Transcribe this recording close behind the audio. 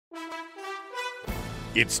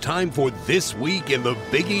It's time for This Week in the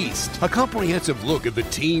Big East, a comprehensive look at the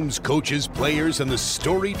teams, coaches, players, and the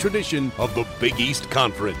storied tradition of the Big East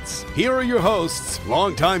Conference. Here are your hosts,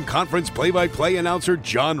 longtime conference play-by-play announcer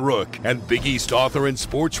John Rook and Big East author and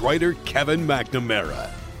sports writer Kevin McNamara.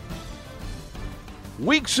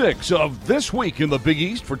 Week 6 of This Week in the Big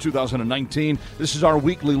East for 2019. This is our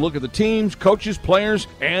weekly look at the teams, coaches, players,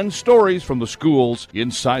 and stories from the schools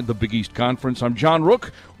inside the Big East Conference. I'm John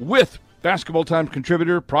Rook with Basketball Times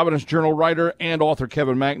contributor, Providence Journal writer, and author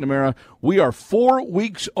Kevin McNamara. We are 4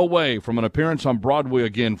 weeks away from an appearance on Broadway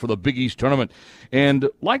again for the Big East Tournament. And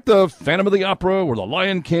like the Phantom of the Opera or the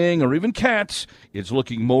Lion King or even Cats, it's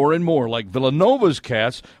looking more and more like Villanova's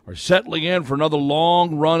Cats are settling in for another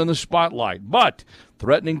long run in the spotlight, but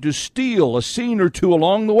threatening to steal a scene or two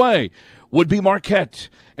along the way would be Marquette.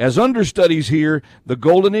 As understudies here, the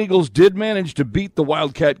Golden Eagles did manage to beat the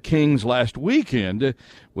Wildcat Kings last weekend,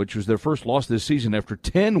 which was their first loss this season after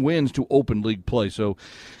 10 wins to open league play. So,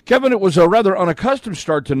 Kevin, it was a rather unaccustomed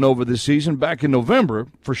start to Nova this season back in November,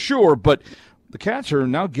 for sure, but the Cats are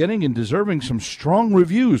now getting and deserving some strong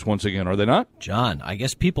reviews once again, are they not? John, I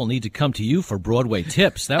guess people need to come to you for Broadway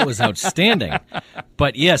tips. That was outstanding.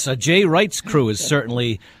 But yes, Jay Wright's crew is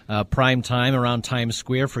certainly prime time around Times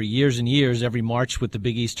Square for years and years, every March with the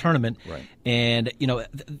Big East Tournament. Right. And, you know,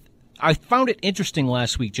 I found it interesting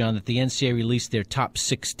last week, John, that the NCAA released their top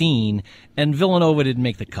 16, and Villanova didn't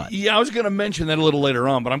make the cut. Yeah, I was going to mention that a little later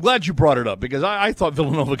on, but I'm glad you brought it up because I thought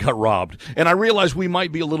Villanova got robbed. And I realize we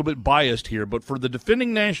might be a little bit biased here, but for the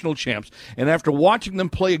defending national champs, and after watching them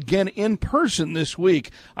play again in person this week,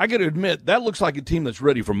 I got to admit, that looks like a team that's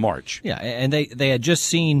ready for March. Yeah, and they had just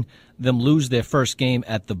seen them lose their first game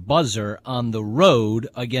at the buzzer on the road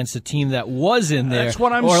against a team that was in there. That's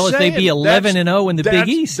what I'm saying. Or else they'd be 11-0 in the Big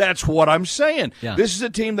East. That's what I'm saying. Yeah. This is a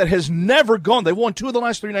team that has never gone. They've won 2 of the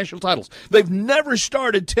last 3 national titles. They've never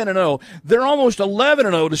started 10-0. They're almost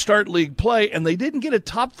 11-0 to start league play, and they didn't get a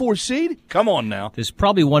top 4 seed? Come on now. There's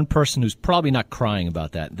probably one person who's probably not crying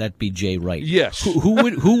about that. That'd be Jay Wright. Yes. Who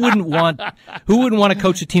wouldn't want to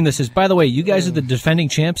coach a team that says, by the way, you guys are the defending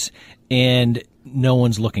champs, and no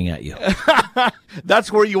one's looking at you.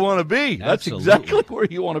 That's where you want to be. That's exactly where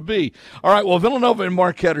you want to be. All right, well, Villanova and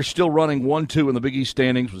Marquette are still running 1-2 in the Big East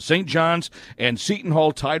standings, with St. John's and Seton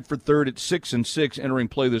Hall tied for third at 6-6 entering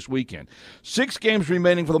play this weekend. 6 games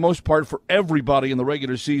remaining for the most part for everybody in the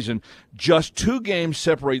regular season. Just 2 games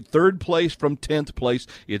separate third place from 10th place.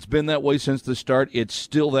 It's been that way since the start. It's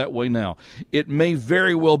still that way now. It may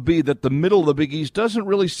very well be that the middle of the Big East doesn't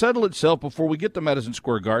really settle itself before we get to Madison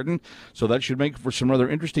Square Garden, so that should make for some rather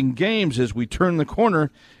interesting games as we turn the corner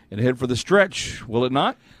and head for the stretch, will it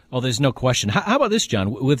not? Oh, there's no question. How about this,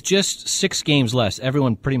 John? With just 6 games left,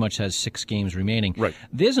 everyone pretty much has 6 games remaining. Right.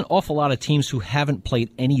 There's an awful lot of teams who haven't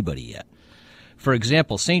played anybody yet. For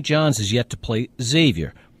example, St. John's is yet to play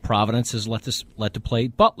Xavier. Providence has let to play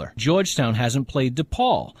Butler. Georgetown hasn't played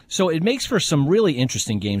DePaul. So it makes for some really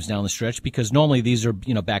interesting games down the stretch because normally these are,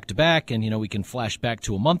 back-to-back and, we can flash back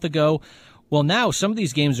to a month ago. Well, now some of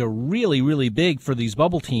these games are really, really big for these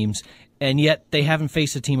bubble teams, and yet they haven't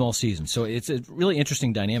faced a team all season. So it's a really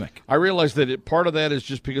interesting dynamic. I realize that part of that is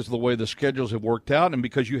just because of the way the schedules have worked out and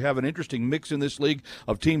because you have an interesting mix in this league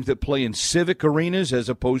of teams that play in civic arenas as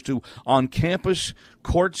opposed to on-campus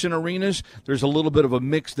courts and arenas. There's a little bit of a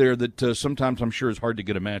mix there that sometimes I'm sure is hard to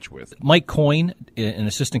get a match with. Mike Coyne, an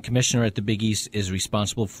assistant commissioner at the Big East, is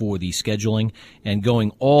responsible for the scheduling and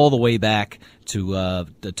going all the way back to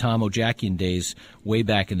the Tom Ojakian days, way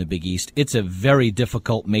back in the Big East. It's a very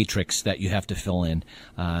difficult matrix that you have to fill in.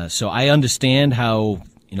 So I understand how,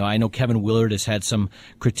 I know Kevin Willard has had some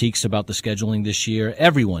critiques about the scheduling this year.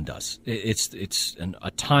 Everyone does. It's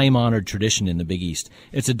a time-honored tradition in the Big East.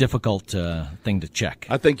 It's a difficult thing to check.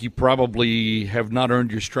 I think you probably have not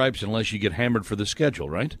earned your stripes unless you get hammered for the schedule,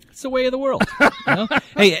 right? It's the way of the world.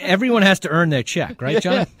 Hey, everyone has to earn their check, right,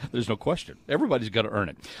 John? Yeah, there's no question. Everybody's got to earn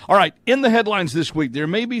it. All right, in the headlines this week, there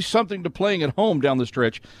may be something to playing at home down the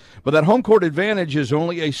stretch, but that home court advantage is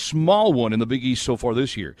only a small one in the Big East so far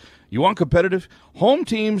this year. You want competitive? Home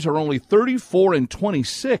teams are only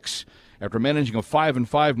 34-26 after managing a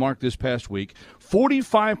 5-5 mark this past week.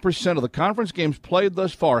 45% of the conference games played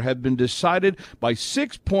thus far have been decided by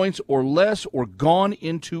 6 points or less or gone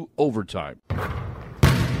into overtime.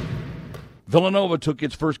 Villanova took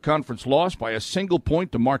its first conference loss by a single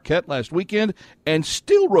point to Marquette last weekend and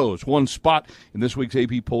still rose 1 spot in this week's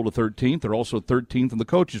AP poll to 13th. They're also 13th in the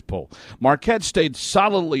coaches poll. Marquette stayed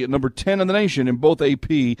solidly at number 10 in the nation in both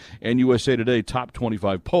AP and USA Today top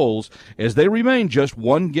 25 polls as they remain just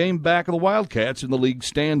 1 game back of the Wildcats in the league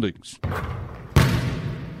standings.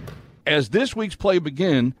 As this week's play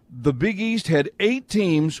began, the Big East had 8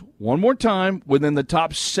 teams, one more time, within the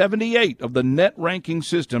top 78 of the net ranking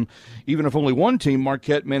system, even if only one team,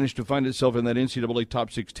 Marquette, managed to find itself in that NCAA top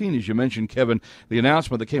 16, as you mentioned, Kevin, the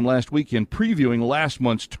announcement that came last weekend previewing last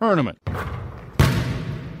month's tournament.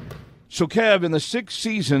 So, Kev, in the 6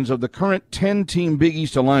 seasons of the current 10-team Big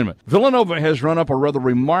East alignment, Villanova has run up a rather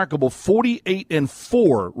remarkable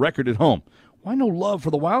 48-4 record at home. Why no love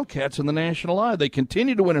for the Wildcats in the national eye? They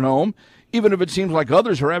continue to win at home, even if it seems like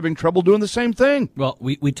others are having trouble doing the same thing. Well,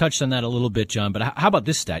 we touched on that a little bit, John, but how about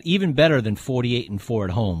this stat? Even better than 48-4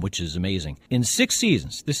 at home, which is amazing. In 6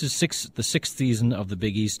 seasons, this is the 6th season of the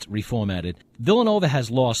Big East reformatted, Villanova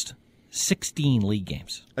has lost 16 league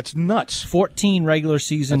games. That's nuts. 14 regular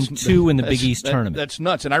season, 2 in the Big East tournament. That's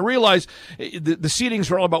nuts. And I realize the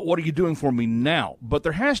seedings are all about what are you doing for me now, but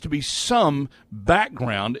there has to be some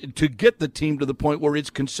background to get the team to the point where it's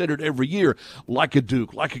considered every year, like a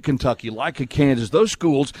Duke, like a Kentucky, like a Kansas. Those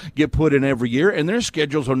schools get put in every year, and their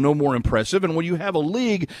schedules are no more impressive. And when you have a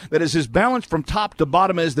league that is as balanced from top to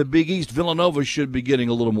bottom as the Big East, Villanova should be getting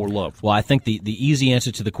a little more love. Well, I think the easy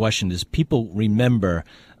answer to the question is people remember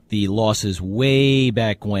the losses way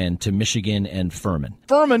back when to Michigan and Furman.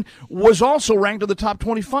 Furman was also ranked in the top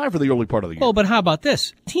 25 for the early part of the year. Oh, but how about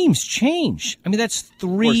this? Teams change. I mean, that's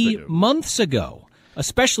 3 months ago.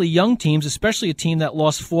 Especially young teams, especially a team that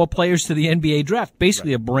lost 4 players to the NBA draft.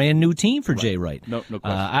 Basically a brand new team for Jay Wright. No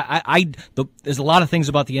question. There's a lot of things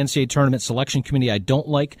about the NCAA Tournament Selection Committee I don't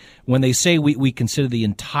like. When they say we consider the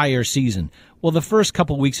entire season, well, the first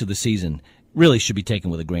couple weeks of the season really should be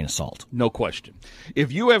taken with a grain of salt. No question.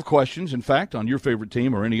 If you have questions, in fact, on your favorite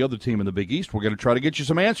team or any other team in the Big East, we're going to try to get you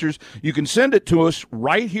some answers. You can send it to us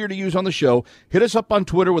right here to use on the show. Hit us up on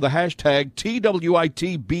Twitter with a hashtag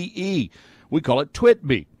TWITBE. We call it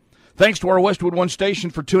TwitBe. Thanks to our Westwood One station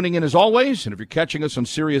for tuning in as always. And if you're catching us on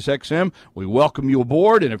Sirius XM, we welcome you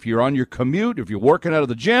aboard. And if you're on your commute, if you're working out of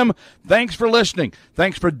the gym, thanks for listening.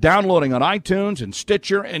 Thanks for downloading on iTunes and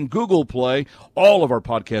Stitcher and Google Play, all of our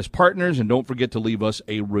podcast partners. And don't forget to leave us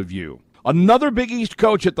a review. Another Big East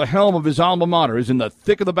coach at the helm of his alma mater is in the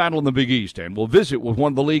thick of the battle in the Big East, and we'll visit with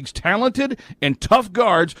one of the league's talented and tough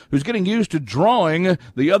guards who's getting used to drawing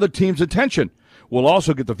the other team's attention. We'll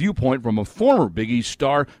also get the viewpoint from a former Big East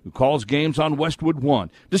star who calls games on Westwood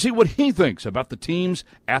One to see what he thinks about the teams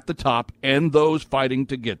at the top and those fighting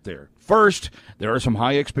to get there. First, there are some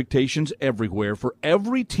high expectations everywhere for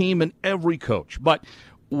every team and every coach. But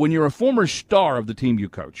when you're a former star of the team you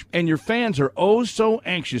coach and your fans are oh so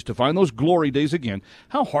anxious to find those glory days again,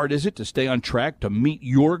 how hard is it to stay on track to meet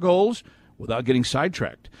your goals without getting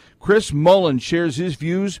sidetracked? Chris Mullen shares his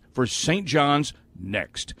views for St. John's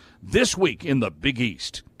next. This week in the Big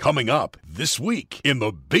East. Coming up this week in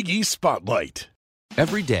the Big East Spotlight.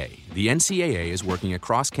 Every day, the NCAA is working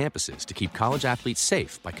across campuses to keep college athletes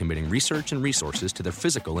safe by committing research and resources to their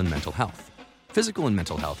physical and mental health. Physical and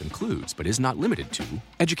mental health includes, but is not limited to,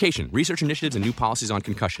 education, research initiatives and new policies on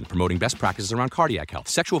concussion, promoting best practices around cardiac health,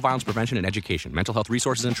 sexual violence prevention and education, mental health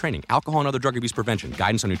resources and training, alcohol and other drug abuse prevention,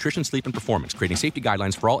 guidance on nutrition, sleep, and performance, creating safety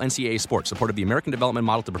guidelines for all NCAA sports, support of the American Development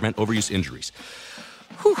Model to prevent overuse injuries.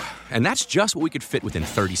 Whew. And that's just what we could fit within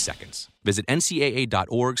 30 seconds. Visit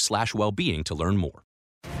ncaa.org/wellbeing to learn more.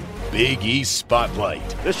 Big East Spotlight.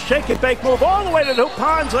 The shake and bake move all the way to the hoop.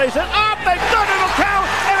 Pons lays it up. They've done it. It'll count.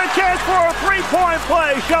 And a chance for a three-point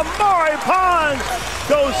play. Shamari Pons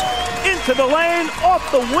goes into the lane, off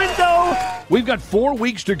the window. We've got 4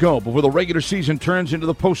 weeks to go before the regular season turns into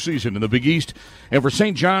the postseason in the Big East. And for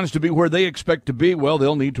St. John's to be where they expect to be, well,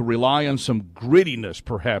 they'll need to rely on some grittiness,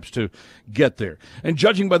 perhaps, to get there. And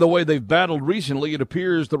judging by the way they've battled recently, it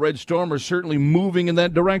appears the Red Storm are certainly moving in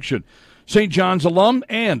that direction. St. John's alum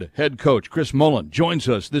and head coach Chris Mullen joins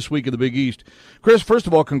us this week in the Big East. Chris, first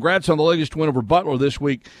of all, congrats on the latest win over Butler this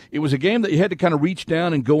week. It was a game that you had to kind of reach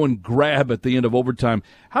down and go and grab at the end of overtime.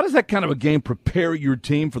 How does that kind of a game prepare your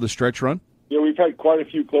team for the stretch run? Yeah, we've had quite a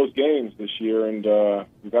few close games this year, and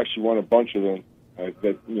we've actually won a bunch of them.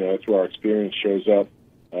 That's where our experience shows up.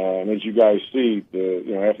 And as you guys see,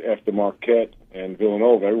 after Marquette and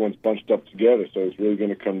Villanova, everyone's bunched up together, so it's really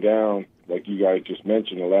going to come down, like you guys just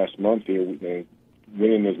mentioned, the last month here,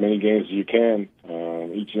 winning as many games as you can.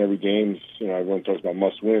 Each and every game, everyone talks about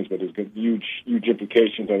must-wins, but there's huge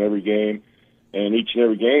implications on every game. And each and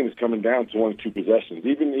every game is coming down to 1 or 2 possessions.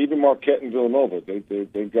 Even Marquette and Villanova,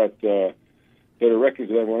 they've got better records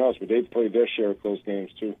than everyone else, but they've played their share of close games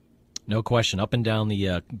too. No question, up and down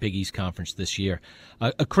the Big East Conference this year.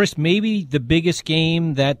 Chris, maybe the biggest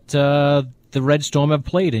game that the Red Storm have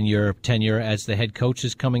played in your tenure as the head coach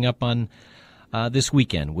is coming up on this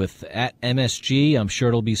weekend at MSG. I'm sure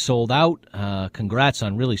it'll be sold out. Congrats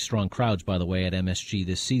on really strong crowds, by the way, at MSG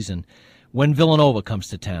this season. When Villanova comes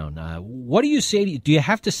to town, what do you say? Do you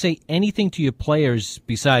have to say anything to your players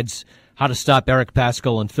besides how to stop Eric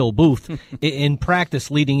Paschal and Phil Booth in practice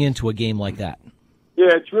leading into a game like that?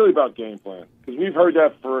 Yeah, it's really about game plan, because we've heard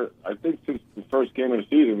that for, I think, since the first game of the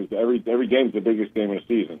season. Every game's the biggest game of the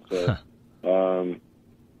season. So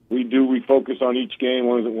we focus on each game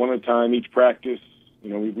one at a time, each practice.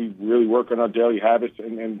 We really work on our daily habits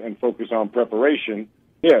and focus on preparation.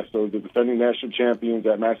 Yeah, so the defending national champions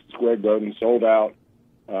at Madison Square Garden sold out,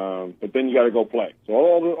 but then you got to go play. So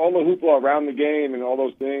all the hoopla around the game and all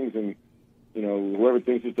those things, and whoever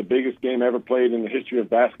thinks it's the biggest game ever played in the history of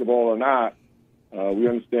basketball or not, we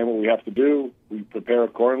understand what we have to do. We prepare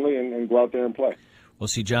accordingly and go out there and play. Well,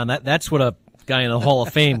 see, John, that's what a guy in the Hall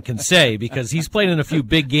of Fame can say, because he's played in a few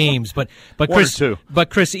big games. But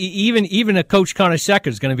Chris, even a Coach Connor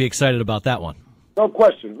Secker is going to be excited about that one. No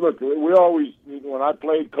question. Look, we always, when I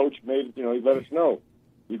played, Coach made, he let us know,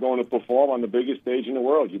 you're going to perform on the biggest stage in the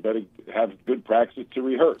world. You better have good practice to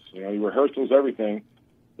rehearse. Rehearsal's everything.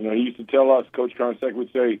 He used to tell us, Coach Connor Secker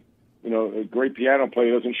would say, a great piano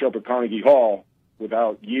player doesn't show up at Carnegie Hall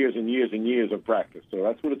without years and years and years of practice. So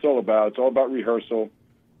that's what it's all about. It's all about rehearsal.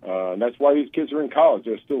 And that's why these kids are in college.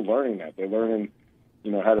 They're still learning that. They're learning,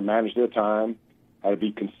 how to manage their time, how to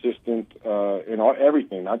be consistent in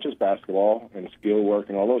everything, not just basketball and skill work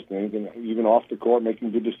and all those things, and even off the court,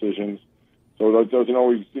 making good decisions. So that doesn't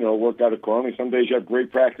always, work out accordingly. Some days you have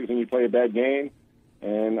great practice and you play a bad game,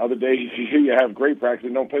 and other days you have great practice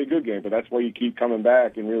and don't play a good game. But that's why you keep coming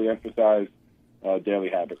back and really emphasize daily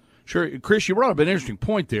habits. Sure. Chris, you brought up an interesting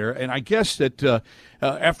point there, and I guess that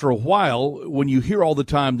after a while, when you hear all the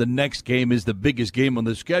time the next game is the biggest game on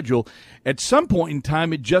the schedule, at some point in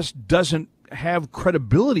time it just doesn't have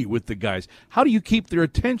credibility with the guys. How do you keep their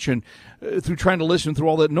attention through trying to listen through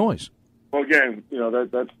all that noise? Well, again,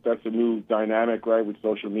 that's a new dynamic, right? With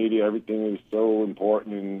social media, everything is so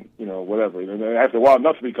important, and whatever. And after a while,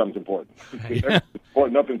 nothing becomes important.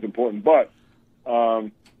 Nothing's important. But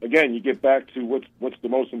again, you get back to what's the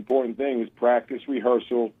most important thing is practice,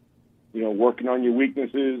 rehearsal. Working on your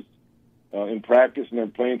weaknesses in practice, and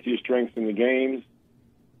then playing to your strengths in the games.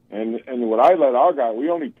 And what I let our guys, we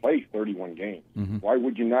only play 31 games. Mm-hmm. Why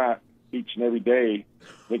would you not each and every day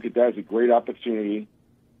look at that as a great opportunity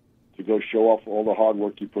to go show off all the hard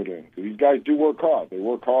work you put in? Because these guys do work hard. They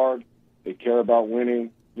work hard. They care about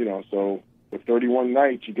winning. So with 31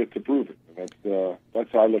 nights, you get to prove it. And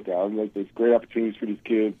that's how I look at it. There's great opportunities for these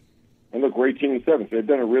kids. And look, we're 18-7. So they've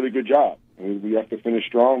done a really good job. We have to finish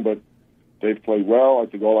strong, but they've played well. I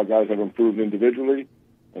think all our guys have improved individually.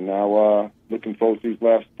 And now looking forward to these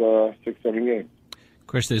last 6-7 games.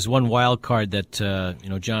 Chris, there's one wild card that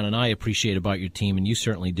John and I appreciate about your team, and you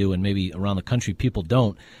certainly do, and maybe around the country people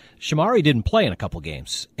don't. Shamari didn't play in a couple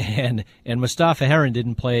games, and Mustafa Heron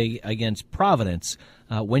didn't play against Providence.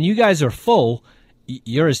 When you guys are full,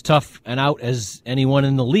 you're as tough and out as anyone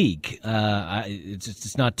in the league.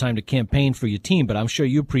 It's not time to campaign for your team, but I'm sure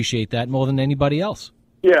you appreciate that more than anybody else.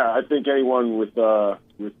 Yeah, I think anyone with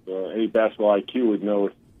any basketball IQ would know,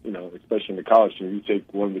 especially in the college team, you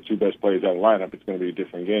take one of the two best players out of the lineup, it's going to be a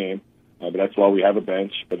different game. But that's why we have a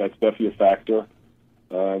bench. But that's definitely a factor.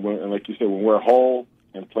 And like you said, when we're whole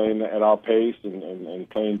and playing at our pace and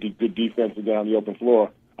playing good defense and down the open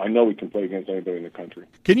floor, I know we can play against anybody in the country.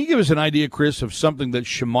 Can you give us an idea, Chris, of something that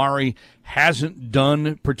Shamari hasn't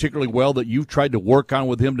done particularly well that you've tried to work on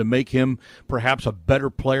with him to make him perhaps a better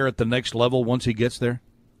player at the next level once he gets there?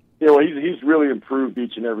 Yeah, well, he's really improved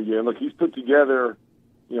each and every year. Look, he's put together,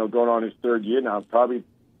 going on his third year now, probably,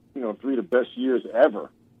 3 of the best years ever,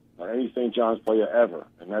 any St. John's player ever.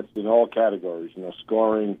 And that's in all categories,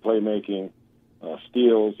 scoring, playmaking,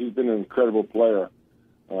 steals. He's been an incredible player.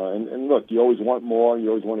 And look, you always want more. You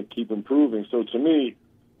always want to keep improving. So to me,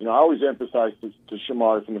 I always emphasize to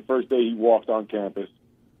Shamari from the first day he walked on campus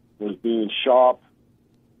was being sharp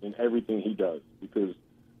in everything he does. Because,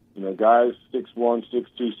 guys 6'1", 6'2",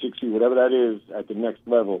 6'3", whatever that is at the next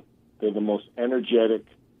level, they're the most energetic,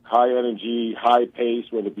 high energy, high pace,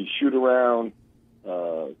 whether it be shoot around,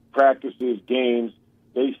 practices, games.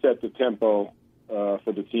 They set the tempo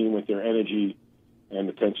for the team with their energy and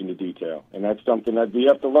attention to detail. And that's something that we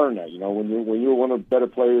have to learn that. When you're one of the better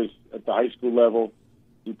players at the high school level,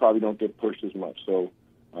 you probably don't get pushed as much. So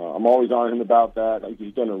I'm always on him about that.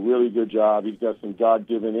 He's done a really good job. He's got some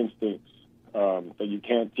God-given instincts that you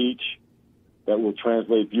can't teach that will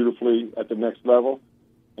translate beautifully at the next level.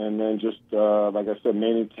 And then just, like I said,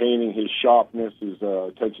 maintaining his sharpness, his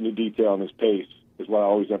attention to detail, and his pace is what I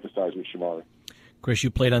always emphasize with Shamari. Chris,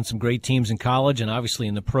 you played on some great teams in college and obviously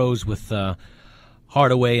in the pros with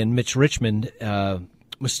Hardaway and Mitch Richmond.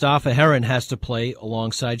 Mustafa Heron has to play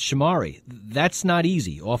alongside Shamari. That's not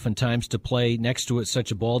easy, oftentimes, to play next to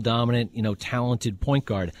such a ball-dominant, talented point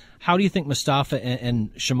guard. How do you think Mustafa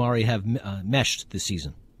and Shamari have meshed this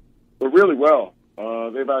season? Well, really well.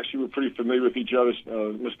 They've actually been pretty familiar with each other.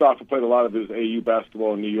 Mustafa played a lot of his AU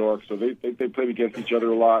basketball in New York, so they played against each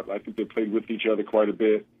other a lot. I think they played with each other quite a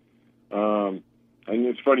bit. And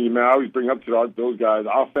it's funny, man, I always bring up to those guys,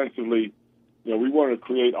 offensively, we want to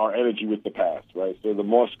create our energy with the pass, right? So the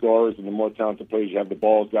more scorers and the more talented players you have, the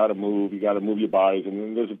ball's got to move. You got to move your bodies, and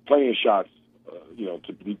then there's plenty of shots,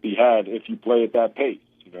 to be had if you play at that pace.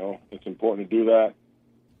 It's important to do that.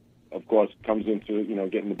 Of course, it comes into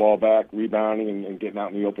getting the ball back, rebounding, and getting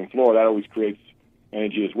out in the open floor. That always creates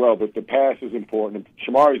energy as well. But the pass is important.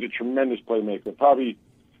 Shamari's a tremendous playmaker. Probably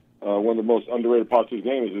one of the most underrated parts of his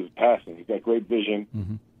game is his passing. He's got great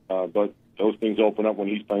vision, but those things open up when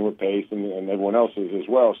he's playing with pace, and everyone else is as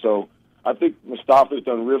well. So I think Mustafa's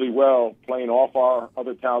done really well playing off our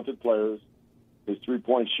other talented players. His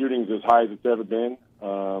three-point shooting is as high as it's ever been.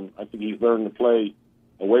 I think he's learned to play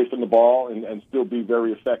away from the ball and still be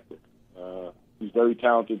very effective. He's a very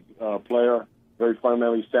talented player, very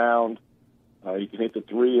fundamentally sound. He can hit the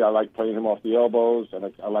three. I like playing him off the elbows,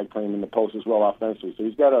 and I like playing him in the post as well offensively. So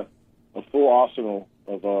he's got a full arsenal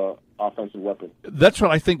of offensive weapons. That's what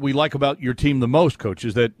I think we like about your team the most, Coach,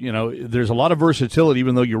 is that, there's a lot of versatility,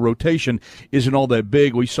 even though your rotation isn't all that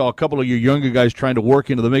big. We saw a couple of your younger guys trying to work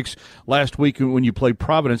into the mix last week when you played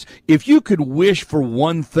Providence. If you could wish for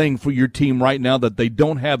one thing for your team right now that they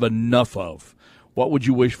don't have enough of, what would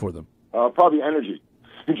you wish for them? Probably energy.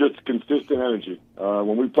 Just consistent energy.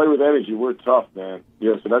 When we play with energy, we're tough, man.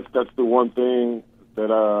 Yeah, so that's the one thing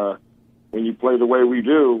that when you play the way we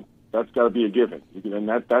do, that's got to be a given. And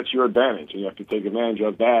that's your advantage. And you have to take advantage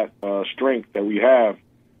of that strength that we have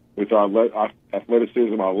with our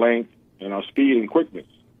athleticism, our length, and our speed and quickness.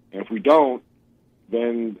 And if we don't,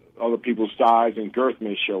 then other people's size and girth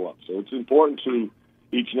may show up. So it's important to,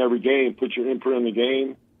 each and every game, put your input in the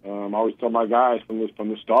game. I always tell my guys from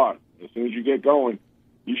the start, as soon as you get going,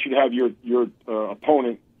 you should have your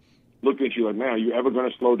opponent looking at you like, man, are you ever going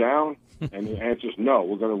to slow down? And the answer is no.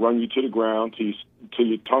 We're going to run you to the ground till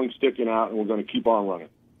your tongue's sticking out, and we're going to keep on running.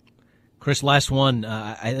 Chris, last one.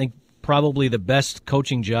 I think probably the best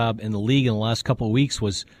coaching job in the league in the last couple of weeks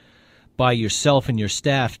was by yourself and your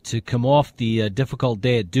staff to come off the difficult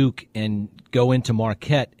day at Duke and go into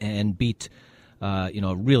Marquette and beat a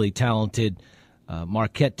really talented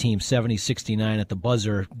Marquette team 70-69 at the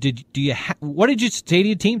buzzer. What did you say to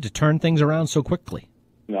your team to turn things around so quickly?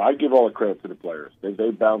 I give all the credit to the players.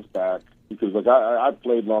 They bounced back because, I've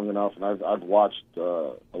played long enough, and I've watched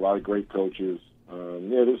a lot of great coaches.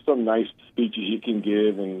 There's some nice speeches you can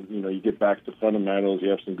give, and you get back to fundamentals.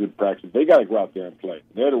 You have some good practice. They got to go out there and play.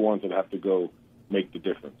 They're the ones that have to go make the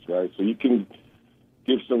difference, right? So you can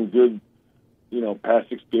give some good,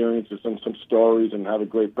 past experiences, some stories, and have a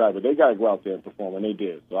great practice. But they got to go out there and perform, and they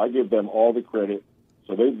did. So I give them all the credit.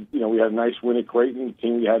 So we had a nice win at Creighton, a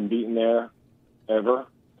team we hadn't beaten there ever.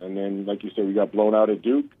 And then, like you said, we got blown out at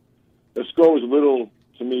Duke. The score was a little,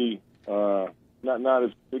 to me, not as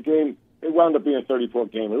the game. It wound up being a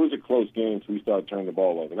 30-point game. It was a close game until we started turning the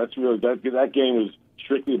ball over. That's really that game was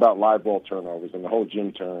strictly about live ball turnovers, and the whole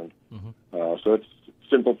gym turned. So it's a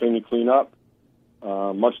simple thing to clean up.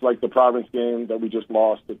 Much like the Providence game that we just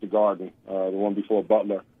lost at the Garden, the one before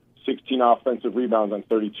Butler, 16 offensive rebounds on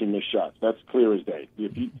 32 missed shots. That's clear as day.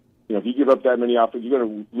 If you give up that many offense, you're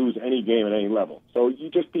going to lose any game at any level. So you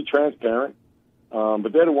just be transparent.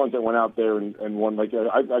 But they're the ones that went out there and won. Like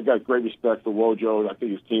I got great respect for Wojo. I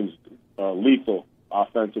think his team's lethal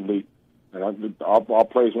offensively, and our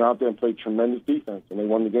players went out there and played tremendous defense, and they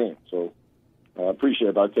won the game. So I appreciate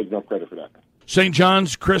it, but I take no credit for that. St.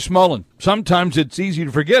 John's Chris Mullin. Sometimes it's easy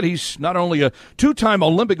to forget he's not only a two-time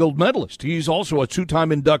Olympic gold medalist, he's also a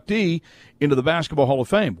two-time inductee into the Basketball Hall of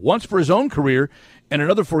Fame, once for his own career and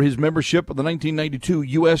another for his membership of the 1992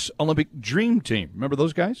 U.S. Olympic Dream Team. Remember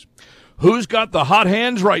those guys? Who's got the hot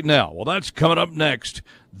hands right now? Well, that's coming up next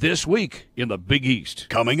this week in the Big East.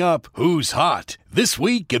 Coming up, Who's Hot? This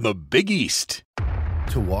week in the Big East.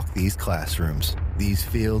 To walk these classrooms, these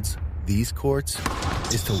fields, these courts,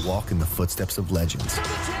 is to walk in the footsteps of legends.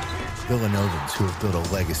 Villanovans who have built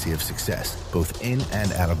a legacy of success, both in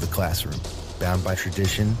and out of the classroom. Bound by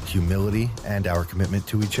tradition, humility, and our commitment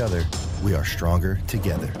to each other, we are stronger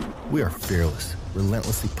together. We are fearless,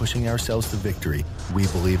 relentlessly pushing ourselves to victory. We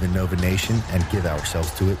believe in Nova Nation and give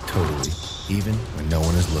ourselves to it totally, even when no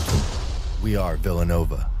one is looking. We are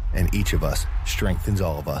Villanova, and each of us strengthens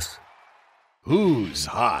all of us. Who's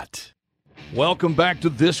hot? Welcome back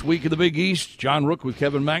to This Week in the Big East. John Rook with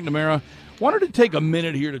Kevin McNamara. Wanted to take a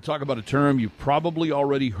minute here to talk about a term you've probably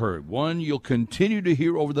already heard, one you'll continue to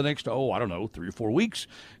hear over the next, 3 or 4 weeks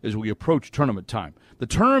as we approach tournament time. The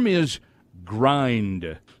term is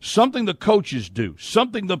grind. Something the coaches do,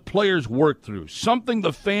 something the players work through, something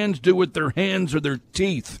the fans do with their hands or their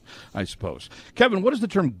teeth, I suppose. Kevin, what does the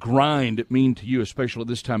term grind mean to you, especially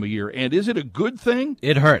this time of year? And is it a good thing?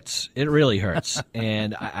 It hurts. It really hurts.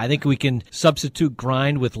 And I think we can substitute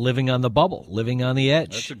grind with living on the bubble, living on the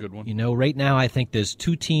edge. That's a good one. You know, right now I think there's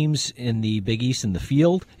 2 teams in the Big East in the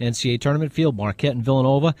field, NCAA tournament field, Marquette and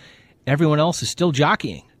Villanova. Everyone else is still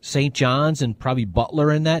jockeying. St. John's and probably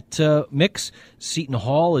Butler in that mix. Seton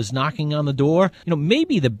Hall is knocking on the door. You know,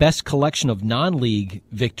 maybe the best collection of non-league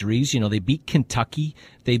victories. You know, they beat Kentucky.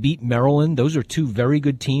 They beat Maryland. Those are 2 very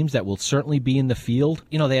good teams that will certainly be in the field.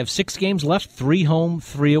 You know, they have 6 games left, 3 home,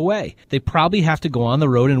 3 away. They probably have to go on the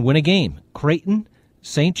road and win a game. Creighton,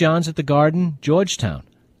 St. John's at the Garden, Georgetown.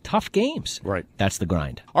 Tough games. Right. That's the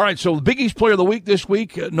grind. All right, so the Big East Player of the Week this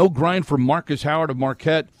week, no grind for Marcus Howard of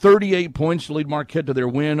Marquette. 38 points to lead Marquette to their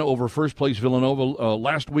win over first-place Villanova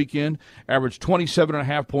last weekend. Averaged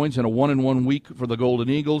 27.5 points in a 1-1 week for the Golden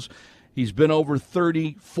Eagles. He's been over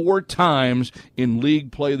 34 times in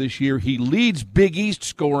league play this year. He leads Big East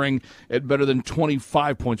scoring at better than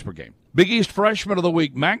 25 points per game. Big East Freshman of the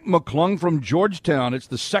Week, Mac McClung from Georgetown. It's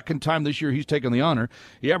the second time this year he's taken the honor.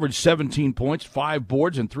 He averaged 17 points, 5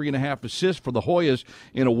 boards, and 3.5 assists for the Hoyas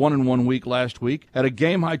in a 1-1 week last week. Had a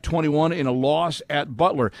game-high 21 in a loss at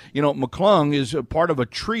Butler. You know, McClung is a part of a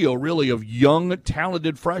trio, really, of young,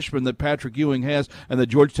 talented freshmen that Patrick Ewing has, and the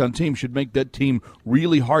Georgetown team should make that team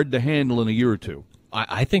really hard to handle in a year or two.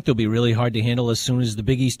 I think they'll be really hard to handle as soon as the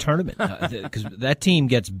Big East tournament, because that team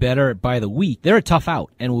gets better by the week. They're a tough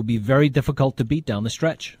out and will be very difficult to beat down the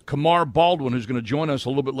stretch. Kamar Baldwin, who's going to join us a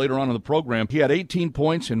little bit later on in the program, he had 18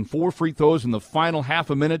 points and 4 free throws in the final half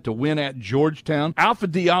a minute to win at Georgetown. Alpha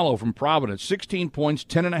Diallo from Providence, 16 points,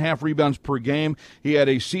 10.5 rebounds per game. He had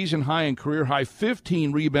a season-high and career-high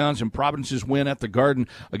 15 rebounds in Providence's win at the Garden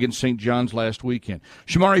against St. John's last weekend.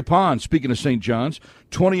 Shamari Pond, speaking of St. John's,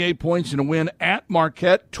 28 points in a win at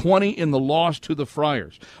Marquette, 20 in the loss to the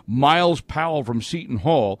Friars. Miles Powell from Seton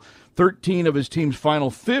Hall, 13 of his team's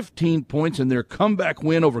final 15 points in their comeback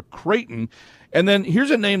win over Creighton. And then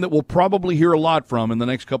here's a name that we'll probably hear a lot from in the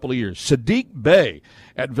next couple of years. Sadiq Bey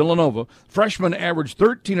at Villanova. Freshman averaged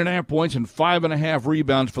 13.5 points and 5.5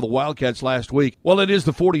 rebounds for the Wildcats last week. Well, it is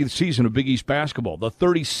the 40th season of Big East basketball, the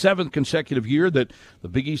 37th consecutive year that the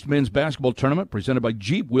Big East men's basketball tournament presented by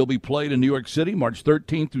Jeep will be played in New York City March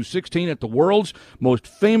 13th through 16th at the world's most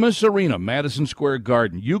famous arena, Madison Square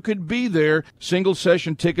Garden. You could be there. Single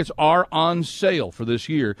session tickets are on sale for this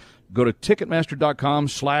year. Go to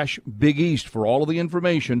Ticketmaster.com/Big East for all of the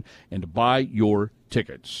information and to buy your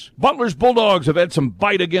tickets. Butler's Bulldogs have had some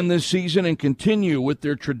bite again this season and continue with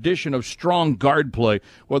their tradition of strong guard play,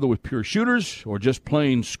 whether with pure shooters or just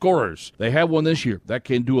plain scorers. They have one this year that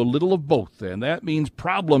can do a little of both, and that means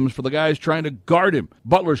problems for the guys trying to guard him.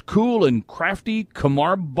 Butler's cool and crafty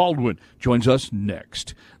Kamar Baldwin joins us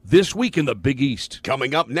next. This week in the Big East.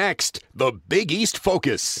 Coming up next, the Big East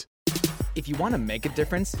Focus. If you want to make a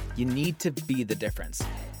difference, you need to be the difference.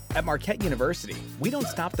 At Marquette University, we don't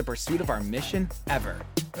stop the pursuit of our mission ever.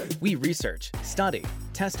 We research, study,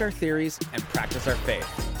 test our theories, and practice our faith.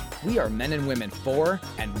 We are men and women for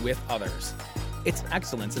and with others. It's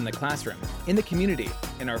excellence in the classroom, in the community,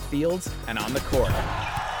 in our fields, and on the court.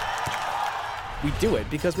 We do it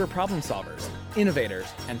because we're problem solvers, innovators,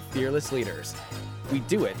 and fearless leaders. We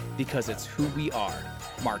do it because it's who we are.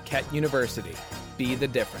 Marquette University. Be the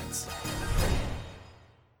difference.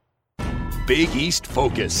 Big East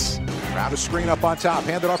Focus. Found a screen up on top,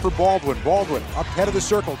 handed off for Baldwin. Baldwin up head of the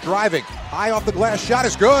circle, driving. High off the glass, shot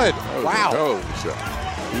is good. Wow.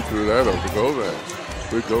 He threw that over Gomez.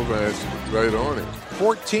 Good Gomez right on him.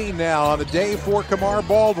 14 now on the day for Kamar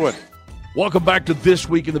Baldwin. Welcome back to This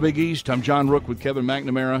Week in the Big East. I'm John Rook with Kevin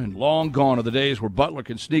McNamara, and long gone are the days where Butler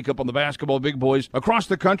can sneak up on the basketball big boys across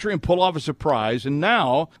the country and pull off a surprise. And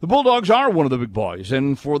now the Bulldogs are one of the big boys,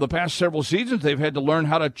 and for the past several seasons they've had to learn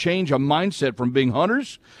how to change a mindset from being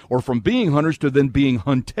hunters, or from being hunters to then being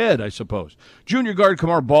hunted, I suppose. Junior guard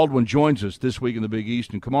Kamar Baldwin joins us this week in the Big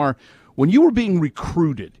East. And Kamar, when you were being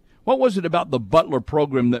recruited, what was it about the Butler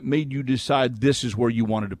program that made you decide this is where you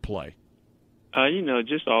wanted to play?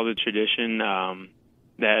 Just all the tradition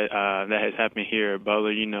that has happened here at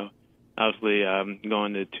Butler. Obviously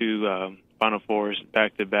going to 2 Final Fours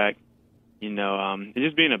back to back.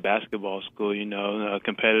 Just being a basketball school.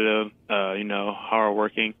 Competitive.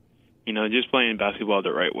 Hardworking. Just playing basketball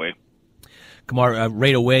the right way. Kamar,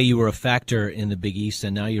 right away you were a factor in the Big East,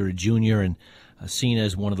 and now you're a junior and seen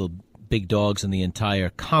as one of the big dogs in the entire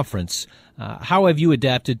conference. How have you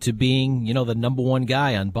adapted to being, the number one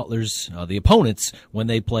guy on Butler's, the opponents, when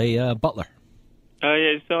they play Butler?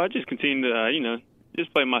 Yeah, so I just continue to,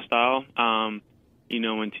 just play my style.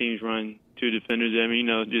 When teams run two defenders at me,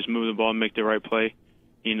 just move the ball, make the right play,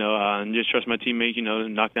 and just trust my teammate,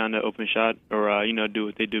 knock down the open shot or, do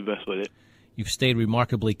what they do best with it. You've stayed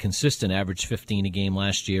remarkably consistent, averaged 15 a game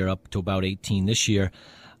last year, up to about 18 this year.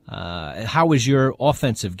 How has your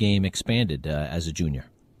offensive game expanded as a junior?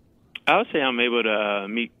 I would say I'm able to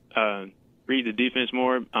read the defense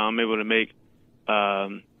more. I'm able to make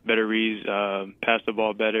better reads, pass the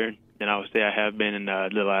ball better than I would say I have been in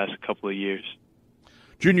the last couple of years.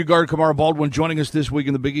 Junior guard Kamar Baldwin joining us this week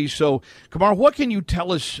in the Big East. So, Kamar, what can you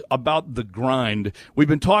tell us about the grind? We've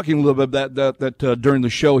been talking a little bit about that during the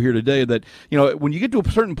show here today, that, when you get to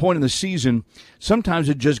a certain point in the season, sometimes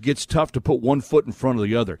it just gets tough to put one foot in front of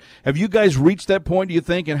the other. Have you guys reached that point, do you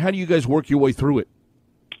think, and how do you guys work your way through it?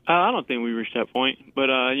 I don't think we reached that point, but,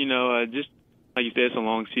 just like you said, it's a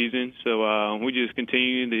long season, so we just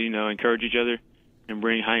continue to, encourage each other and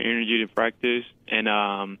bring high energy to practice, and,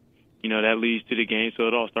 that leads to the game, so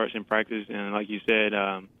it all starts in practice. And like you said,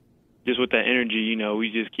 just with that energy,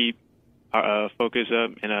 we just keep our focus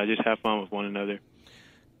up and just have fun with one another.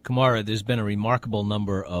 Kamara, there's been a remarkable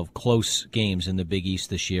number of close games in the Big East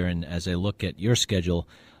this year, and as I look at your schedule,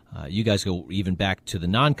 you guys go even back to the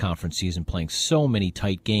non-conference season playing so many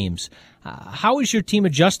tight games. How has your team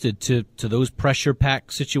adjusted to those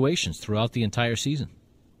pressure-packed situations throughout the entire season?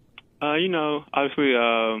 Obviously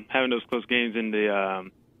having those close games in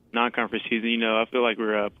the non-conference season, I feel like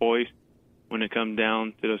we're poised when it comes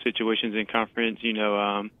down to those situations in conference.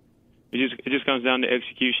 It just comes down to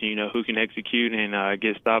execution, who can execute and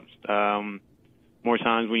get stops more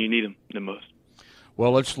times when you need them the most.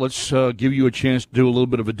 Well, let's give you a chance to do a little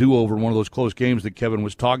bit of a do-over in one of those close games that Kevin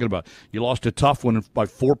was talking about. You lost a tough one by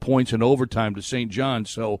 4 points in overtime to St. John.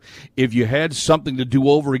 So if you had something to do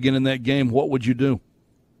over again in that game, what would you do?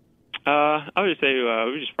 I would say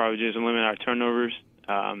we just probably just limit our turnovers.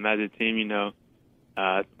 As a team,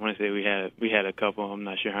 I want to say we had a couple. I'm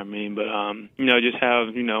not sure how many, but just have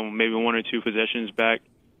maybe one or two possessions back.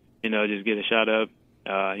 Just get a shot up.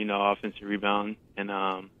 Offensive rebound,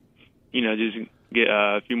 and just get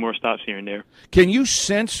a few more stops here and there. Can you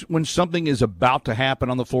sense when something is about to happen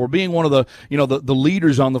on the floor? Being one of the the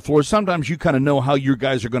leaders on the floor, sometimes you kind of know how your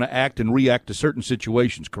guys are going to act and react to certain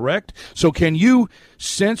situations, correct? So can you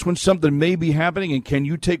sense when something may be happening, and can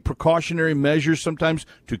you take precautionary measures sometimes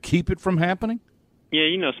to keep it from happening? Yeah,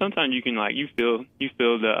 sometimes you can you feel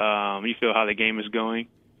how the game is going.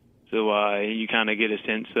 So you kind of get a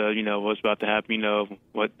sense of what's about to happen,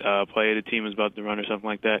 what play the team is about to run or something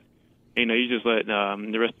like that. You just let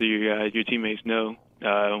the rest of your teammates know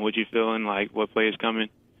what you're feeling, like what play is coming.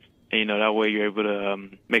 And, that way you're able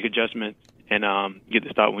to make adjustments and get the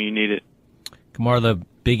stop when you need it. Kamar, the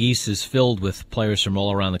Big East is filled with players from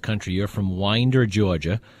all around the country. You're from Winder,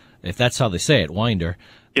 Georgia, if that's how they say it, Winder.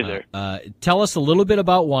 Yes, sir. Tell us a little bit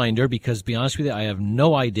about Winder, because, to be honest with you, I have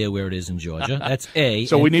no idea where it is in Georgia. That's A.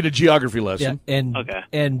 So we need a geography lesson. Yeah, okay.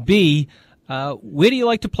 And B, where do you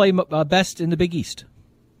like to play best in the Big East?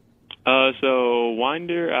 So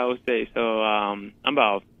Winder, I would say, I'm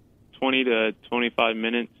about 20 to 25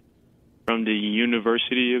 minutes from the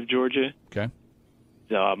University of Georgia. Okay.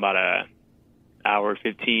 So about an hour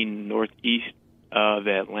 15 northeast of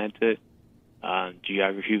Atlanta,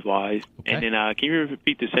 geography-wise. Okay. And then can you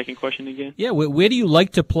repeat the second question again? Yeah, where do you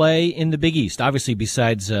like to play in the Big East? Obviously,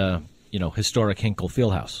 besides historic Hinkle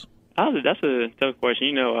Fieldhouse. That's a tough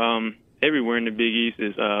question. Everywhere in the Big East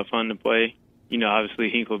is fun to play. Obviously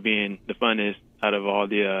Hinkle being the funnest out of all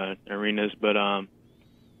the arenas. But,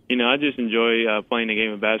 I just enjoy playing the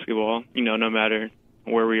game of basketball, no matter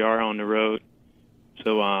where we are on the road.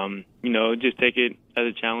 So, just take it as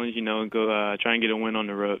a challenge, and go try and get a win on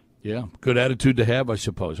the road. Yeah, good attitude to have, I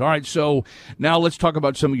suppose. All right, so now let's talk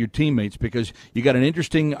about some of your teammates, because you got an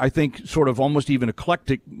interesting, I think, sort of almost even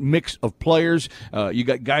eclectic mix of players. You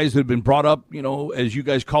got guys that have been brought up, as you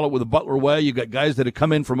guys call it, with the Butler way. You got guys that have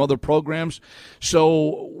come in from other programs.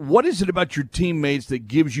 So what is it about your teammates that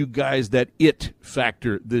gives you guys that it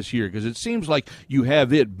factor this year? Because it seems like you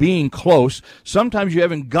have it being close. Sometimes you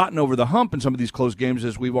haven't gotten over the hump in some of these close games,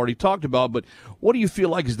 as we've already talked about, but what do you feel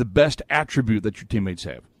like is the best attribute that your teammates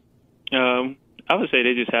have? I would say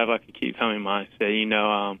they just have like a keep coming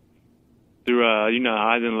mindset. Through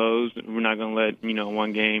highs and lows, we're not going to let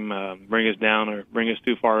one game bring us down or bring us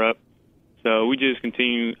too far up. So we just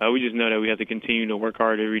continue. We just know that we have to continue to work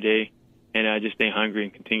hard every day and just stay hungry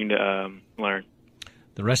and continue to learn.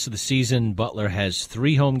 The rest of the season, Butler has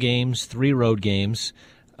 3 home games, 3 road games.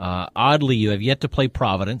 Oddly, you have yet to play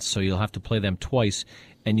Providence, so you'll have to play them twice,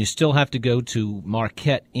 and you still have to go to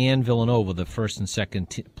Marquette and Villanova, the first and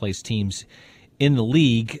second place teams in the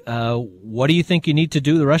league. What do you think you need to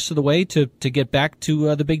do the rest of the way to get back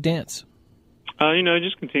to the big dance?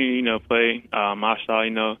 Just continue, play my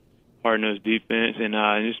style, hard-nosed defense, and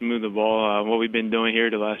just move the ball. What we've been doing here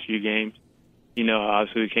the last few games.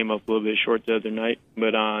 Obviously we came up a little bit short the other night,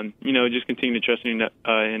 but, just continue to trust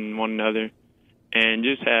in one another and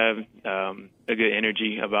just have a good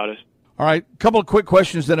energy about us. All right, a couple of quick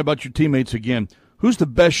questions then about your teammates again. Who's the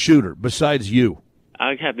best shooter besides you?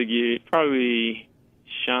 I'd have to give probably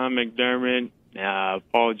Sean McDermott,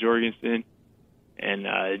 Paul Jorgensen,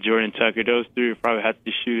 and Jordan Tucker. Those 3 would probably have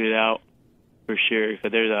to shoot it out for sure,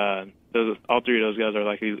 because there's all 3 of those guys are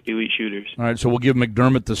like elite shooters. All right, so we'll give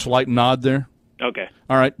McDermott the slight nod there. Okay.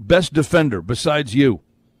 All right, best defender besides you?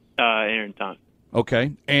 Aaron Thompson.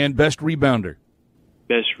 Okay, and best rebounder?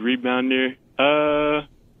 Best rebounder?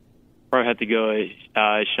 Probably have to go with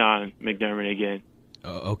Sean McDermott again.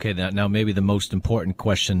 Okay, now maybe the most important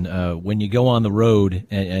question. When you go on the road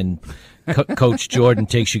and Coach Jordan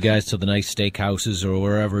takes you guys to the nice steakhouses or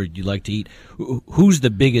wherever you like to eat, who's the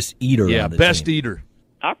biggest eater on the best team? Eater.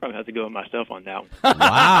 I'll probably have to go with myself on that one.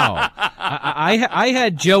 Wow. I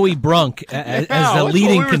had Joey Brunk as the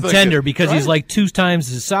leading contender because he's like 2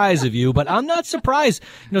 times the size of you, but I'm not surprised.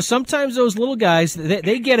 Sometimes those little guys,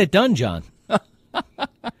 they get it done, John.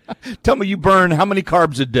 Tell me, you burn how many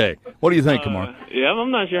carbs a day? What do you think, Kamar? Yeah,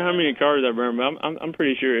 I'm not sure how many carbs I burn, but I'm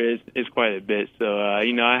pretty sure it's quite a bit. So, I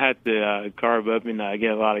have to carb up and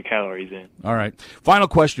get a lot of calories in. All right. Final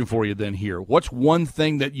question for you then here. What's one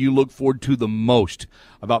thing that you look forward to the most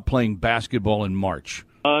about playing basketball in March?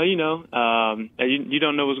 You don't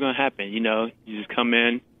know what's going to happen. You just come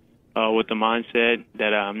in with the mindset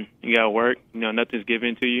that you got to work. Nothing's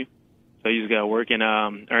given to you. So you just got to work and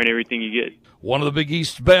earn everything you get. One of the Big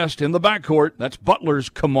East's best in the backcourt. That's Butler's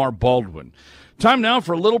Kamar Baldwin. Time now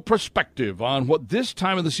for a little perspective on what this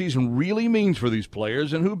time of the season really means for these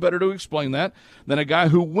players, and who better to explain that than a guy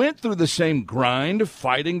who went through the same grind,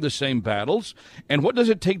 fighting the same battles, and what does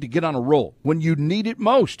it take to get on a roll when you need it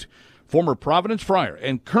most? Former Providence Friar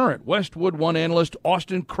and current Westwood One analyst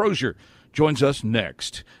Austin Crozier joins us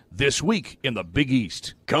next. This week in the Big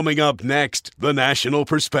East. Coming up next, the National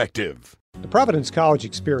Perspective. The Providence College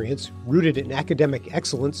experience, rooted in academic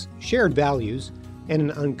excellence, shared values, and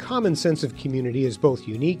an uncommon sense of community, is both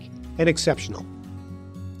unique and exceptional.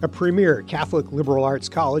 A premier Catholic liberal arts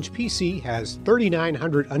college, PC has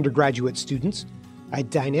 3,900 undergraduate students, a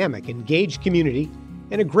dynamic, engaged community,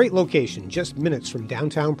 and a great location just minutes from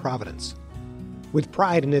downtown Providence. With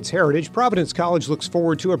pride in its heritage, Providence College looks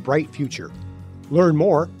forward to a bright future. Learn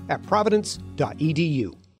more at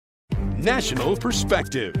providence.edu. National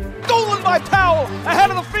Perspective. Stolen by Powell,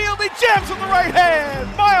 ahead of the field, he jams with the right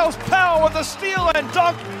hand. Miles Powell with the steal and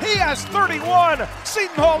dunk. He has 31.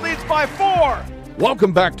 Seton Hall leads by 4.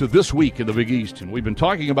 Welcome back to This Week in the Big East, and we've been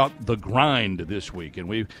talking about the grind this week, and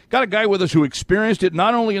we've got a guy with us who experienced it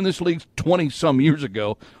not only in this league 20-some years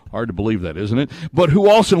ago, hard to believe that, isn't it, but who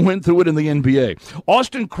also went through it in the NBA.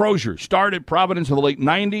 Austin Crozier started at Providence in the late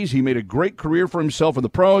 90s. He made a great career for himself in the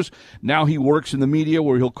pros. Now he works in the media,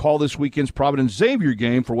 where he'll call this weekend's Providence Xavier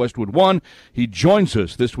game for Westwood One. He joins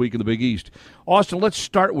us this week in the Big East. Austin, let's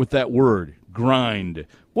start with that word, grind.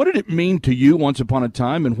 What did it mean to you once upon a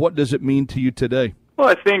time, and what does it mean to you today? Well,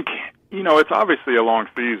 I think, it's obviously a long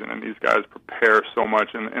season, and these guys prepare so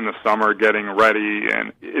much in the summer, getting ready,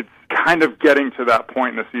 and it's kind of getting to that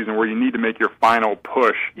point in the season where you need to make your final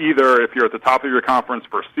push, either if you're at the top of your conference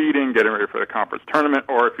for seeding, getting ready for the conference tournament,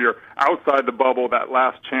 or if you're outside the bubble, that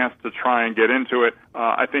last chance to try and get into it.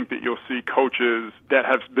 I think that you'll see coaches that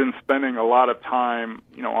have been spending a lot of time,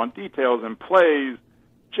 on details and plays,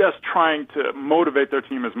 just trying to motivate their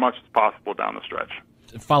team as much as possible down the stretch.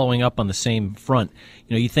 Following up on the same front,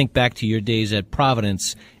 you think back to your days at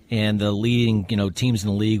Providence, and the leading, teams in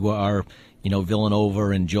the league are, Villanova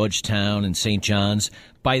and Georgetown and St. John's.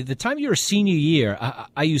 By the time you're a senior year,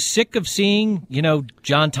 are you sick of seeing,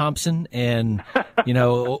 John Thompson and,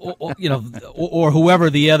 or whoever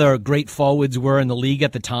the other great forwards were in the league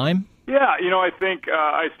at the time? Yeah, I think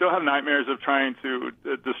I still have nightmares of trying to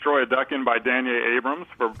destroy a duck-in by Daniel Abrams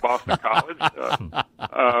for Boston College.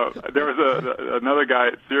 There was another guy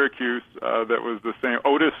at Syracuse that was the same,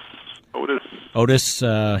 Otis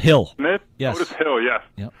Hill. Smith? Yes. Otis Hill, yes.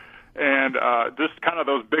 Yep. And and just kind of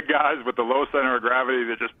those big guys with the low center of gravity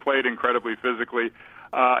that just played incredibly physically.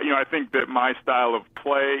 I think that my style of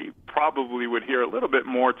play probably would adhere a little bit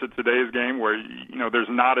more to today's game where, there's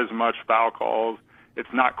not as much foul calls.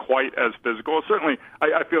 It's not quite as physical. Certainly,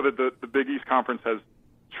 I feel that the Big East Conference has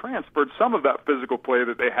transferred some of that physical play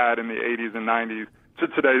that they had in the 80s and 90s to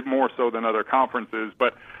today more so than other conferences.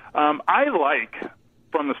 But I like,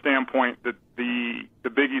 from the standpoint that the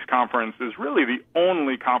Big East Conference is really the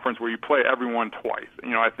only conference where you play everyone twice.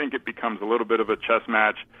 I think it becomes a little bit of a chess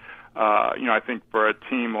match. I think for a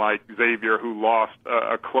team like Xavier, who lost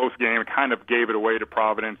a close game, kind of gave it away to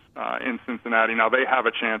Providence in Cincinnati. Now they have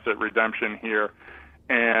a chance at redemption here.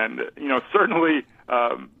 And, certainly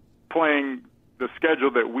playing the schedule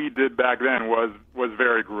that we did back then was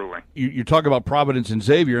very grueling. You talk about Providence and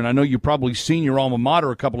Xavier, and I know you've probably seen your alma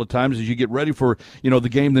mater a couple of times as you get ready for, the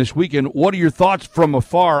game this weekend. What are your thoughts from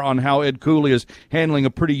afar on how Ed Cooley is handling a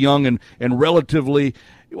pretty young and relatively,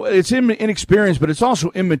 it's inexperienced, but it's also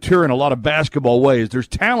immature in a lot of basketball ways? There's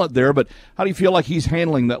talent there, but how do you feel like he's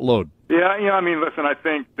handling that load? Yeah, listen, I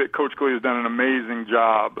think that Coach Cooley has done an amazing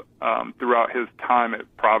job throughout his time at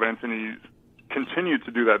Providence, and he's continued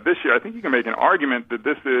to do that this year. I think you can make an argument that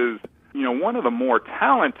this is, one of the more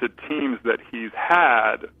talented teams that he's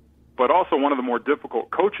had, but also one of the more difficult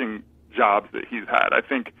coaching jobs that he's had. I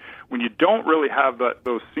think when you don't really have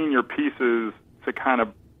those senior pieces to kind of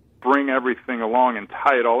bring everything along and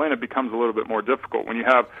tie it all in, it becomes a little bit more difficult. When you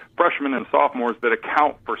have freshmen and sophomores that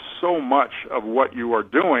account for so much of what you are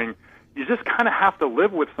doing, you just kind of have to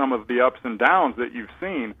live with some of the ups and downs that you've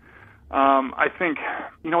seen. I think,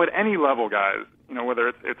 at any level, guys, whether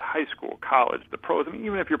it's high school, college, the pros,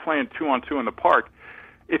 even if you're playing 2-on-2 in the park,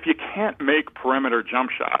 if you can't make perimeter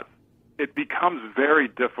jump shots, it becomes very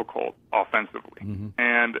difficult offensively. Mm-hmm.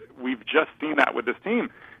 And we've just seen that with this team.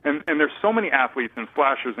 And there's so many athletes and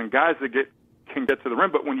slashers and guys that can get to the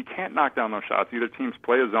rim, but when you can't knock down those shots, either teams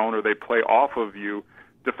play a zone or they play off of you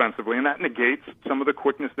defensively, and that negates some of the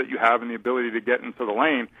quickness that you have and the ability to get into the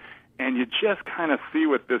lane. And you just kind of see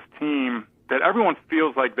with this team that everyone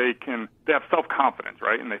feels like they have self-confidence,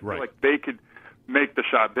 right? And they feel like they could make the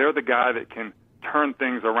shot. They're the guy that can turn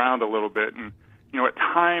things around a little bit. And, at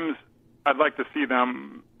times I'd like to see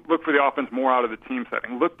them look for the offense more out of the team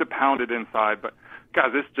setting, look to pound it inside. But,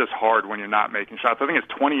 guys, it's just hard when you're not making shots. I think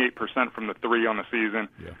it's 28% from the three on the season.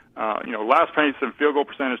 Yeah. Last place in field goal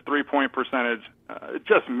percentage, three-point percentage. It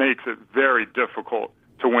just makes it very difficult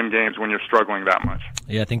to win games when you're struggling that much.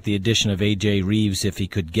 Yeah, I think the addition of A.J. Reeves, if he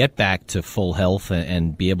could get back to full health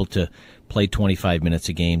and be able to play 25 minutes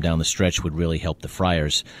a game down the stretch, would really help the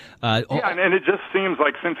Friars. And it just seems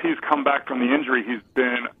like since he's come back from the injury, he's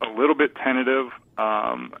been a little bit tentative,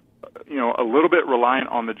 a little bit reliant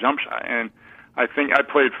on the jump shot. And I think I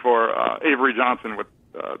played for Avery Johnson with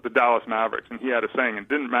the Dallas Mavericks, and he had a saying, it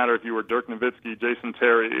didn't matter if you were Dirk Nowitzki, Jason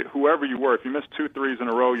Terry, whoever you were, if you missed 2 threes in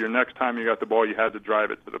a row, your next time you got the ball, you had to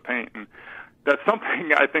drive it to the paint. And that's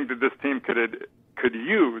something I think that this team could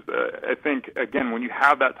use. I think, again, when you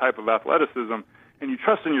have that type of athleticism and you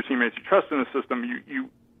trust in your teammates, you trust in the system, you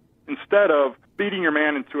instead of beating your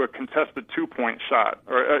man into a contested 2-point shot,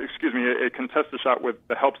 or a contested shot with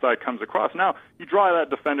the help side comes across, now you draw that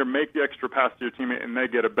defender, make the extra pass to your teammate, and they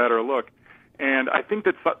get a better look. And I think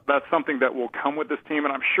that's something that will come with this team,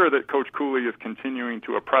 and I'm sure that Coach Cooley is continuing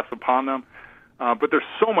to impress upon them. But there's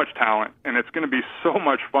so much talent, and it's going to be so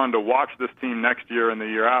much fun to watch this team next year and the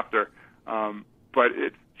year after. But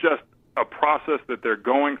it's just a process that they're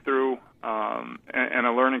going through and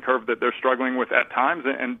a learning curve that they're struggling with at times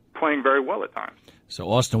and playing very well at times. So,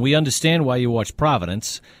 Austin, we understand why you watch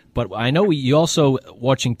Providence, but I know you also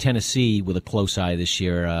watching Tennessee with a close eye this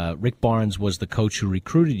year. Rick Barnes was the coach who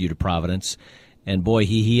recruited you to Providence, and boy,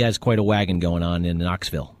 he has quite a wagon going on in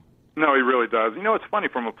Knoxville. No, he really does. It's funny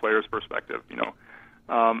from a player's perspective.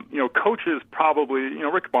 Coaches probably,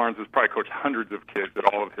 Rick Barnes has probably coached hundreds of kids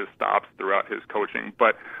at all of his stops throughout his coaching.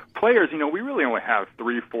 But players, we really only have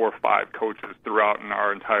 3, 4, 5 coaches throughout in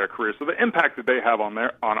our entire career. So the impact that they have on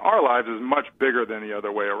our lives is much bigger than the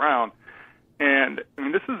other way around. And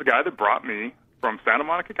this is a guy that brought me from Santa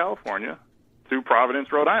Monica, California, to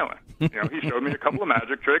Providence, Rhode Island. He showed me a couple of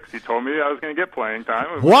magic tricks. He told me I was going to get playing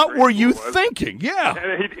time. What were you thinking? Yeah.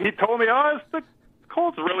 And he told me, the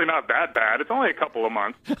cold's really not that bad. It's only a couple of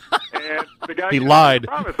months. And the guy he lied.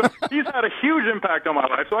 So he's had a huge impact on my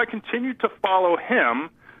life. So I continue to follow him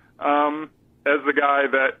as the guy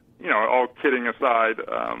that, all kidding aside,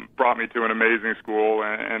 brought me to an amazing school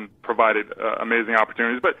and provided amazing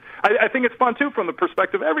opportunities. But I think it's fun, too, from the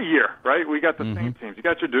perspective every year, right? We got the same teams. You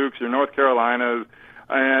got your Dukes, your North Carolinas,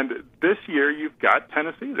 and this year you've got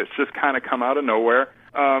Tennessee that's just kind of come out of nowhere.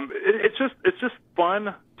 It's just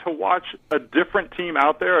fun to watch a different team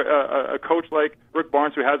out there, a coach like Rick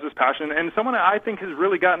Barnes who has this passion, and someone I think has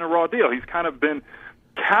really gotten a raw deal. He's kind of been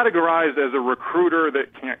categorized as a recruiter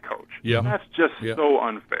that can't coach. Yeah. And that's just so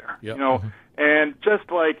unfair. Yep. You know, and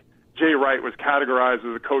just like Jay Wright was categorized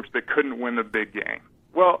as a coach that couldn't win the big game.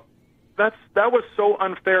 Well, that was so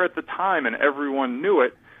unfair at the time, and everyone knew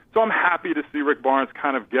it. So I'm happy to see Rick Barnes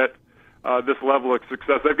kind of get this level of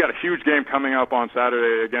success. They've got a huge game coming up on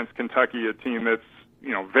Saturday against Kentucky, a team that's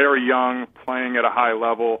very young, playing at a high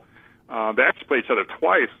level. They actually played each other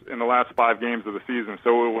twice in the last 5 games of the season,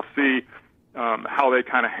 so we'll see how they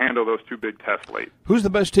kind of handle those 2 big tests late. Who's the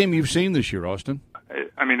best team you've seen this year, Austin?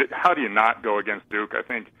 I mean, how do you not go against Duke? I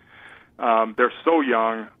think they're so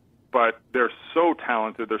young, but they're so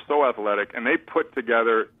talented, they're so athletic, and they put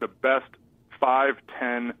together the best 5,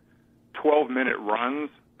 10, 12-minute runs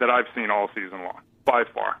that I've seen all season long, by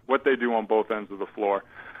far, what they do on both ends of the floor.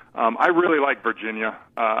 I really like Virginia.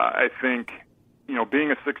 I think,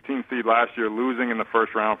 being a 16 seed last year, losing in the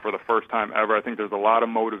first round for the first time ever, I think there's a lot of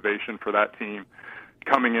motivation for that team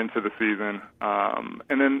coming into the season.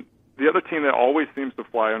 And then the other team that always seems to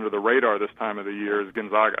fly under the radar this time of the year is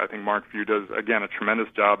Gonzaga. I think Mark Few does, again, a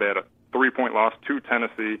tremendous job. They had a 3-point loss to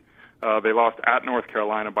Tennessee. They lost at North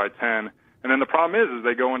Carolina by 10. And then the problem is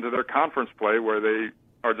they go into their conference play where they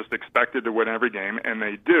are just expected to win every game, and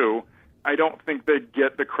they do. I don't think they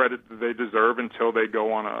get the credit that they deserve until they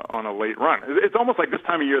go on a late run. It's almost like this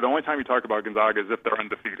time of year, the only time you talk about Gonzaga is if they're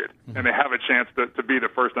undefeated, and they have a chance to be the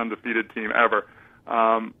first undefeated team ever.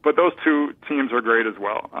 But those 2 teams are great as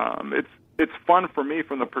well. It's fun for me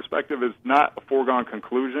from the perspective it's not a foregone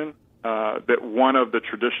conclusion that one of the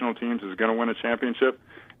traditional teams is going to win a championship,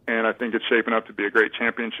 and I think it's shaping up to be a great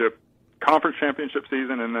conference championship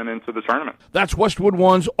season and then into the tournament. That's Westwood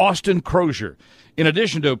One's Austin Crozier. In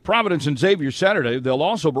addition to Providence and Xavier Saturday, they'll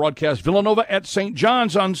also broadcast Villanova at St.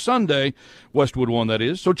 John's on Sunday, Westwood One that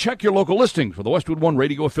is, so check your local listings for the Westwood One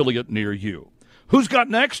radio affiliate near you. Who's got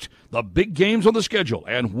next? The big games on the schedule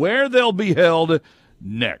and where they'll be held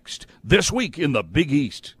next. This week in the Big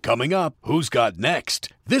East. Coming up, Who's Got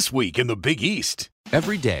Next? This week in the Big East.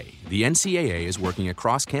 Every day, the NCAA is working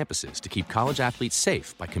across campuses to keep college athletes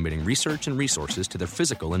safe by committing research and resources to their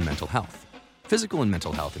physical and mental health. Physical and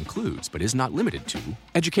mental health includes, but is not limited to,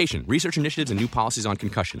 education, research initiatives and new policies on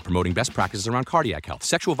concussion, promoting best practices around cardiac health,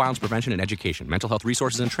 sexual violence prevention and education, mental health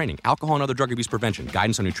resources and training, alcohol and other drug abuse prevention,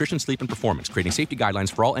 guidance on nutrition, sleep, and performance, creating safety guidelines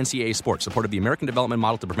for all NCAA sports, support of the American Development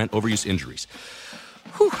Model to prevent overuse injuries.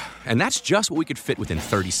 Whew. And that's just what we could fit within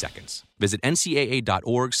 30 seconds. Visit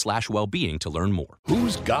ncaa.org/wellbeing to learn more.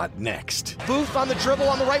 Who's Got Next? Booth on the dribble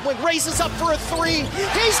on the right wing, races up for a 3.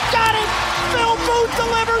 He's got it! Phil Booth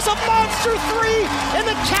delivers a monster 3, and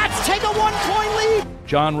the Cats take a 1-point lead.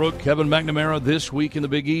 John Rook, Kevin McNamara this week in the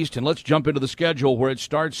Big East. And let's jump into the schedule where it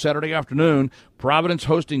starts Saturday afternoon. Providence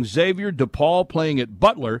hosting Xavier, DePaul playing at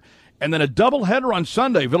Butler. And then a doubleheader on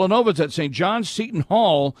Sunday. Villanova's at St. John's. Seton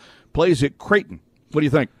Hall plays at Creighton. What do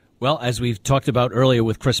you think? Well, as we've talked about earlier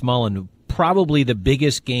with Chris Mullin, probably the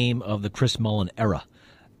biggest game of the Chris Mullin era.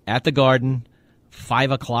 At the Garden,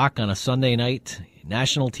 5 o'clock on a Sunday night,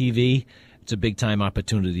 national TV. It's a big-time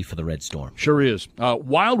opportunity for the Red Storm. Sure is.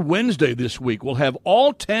 Wild Wednesday this week. We'll have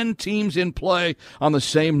all 10 teams in play on the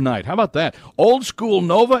same night. How about that? Old School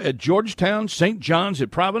Nova at Georgetown, St. John's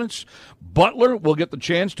at Providence. Butler will get the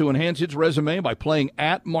chance to enhance its resume by playing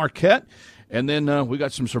at Marquette. And then we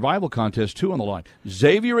got some survival contests, too, on the line.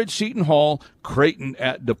 Xavier at Seton Hall, Creighton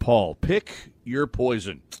at DePaul. Pick your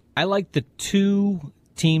poison. I like the 2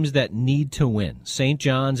 teams that need to win, St.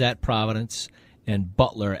 John's at Providence and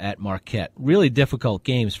Butler at Marquette. Really difficult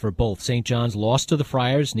games for both. St. John's lost to the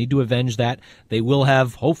Friars, need to avenge that. They will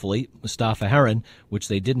have, hopefully, Mustafa Heron, which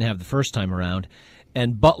they didn't have the first time around.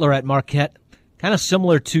 And Butler at Marquette, kind of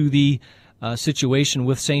similar to the situation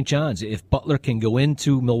with St. John's. If Butler can go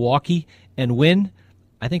into Milwaukee and win,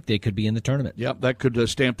 I think they could be in the tournament. Yep, that could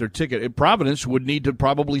stamp their ticket. Providence would need to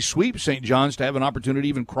probably sweep St. John's to have an opportunity to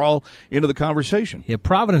even crawl into the conversation. Yeah,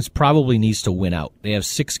 Providence probably needs to win out. They have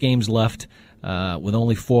 6 games left. With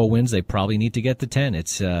only 4 wins, they probably need to get to 10.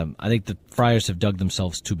 It's I think the Friars have dug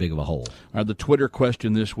themselves too big of a hole. The Twitter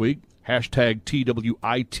question this week, hashtag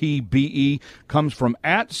TWITBE, comes from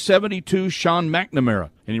 @72 Sean McNamara.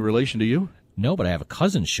 Any relation to you? No, but I have a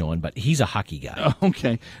cousin, Sean, but he's a hockey guy.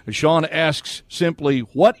 Okay. Sean asks simply,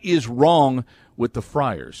 what is wrong with the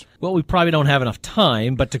Friars? Well, we probably don't have enough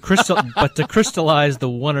time, but to crystallize the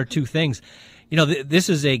 1 or 2 things. You know, this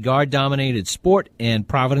is a guard-dominated sport, and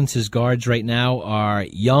Providence's guards right now are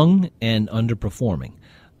young and underperforming.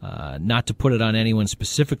 not to put it on anyone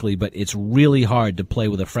specifically, but it's really hard to play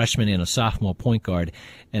with a freshman and a sophomore point guard.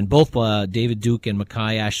 And both David Duke and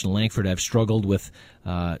Mekhi Ashton Langford have struggled with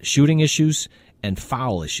shooting issues and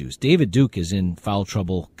foul issues. David Duke is in foul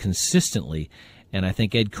trouble consistently, and I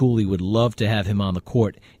think Ed Cooley would love to have him on the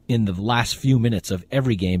court in the last few minutes of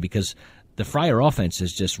every game, because the Friar offense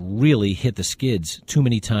has just really hit the skids too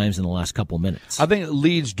many times in the last couple of minutes. I think it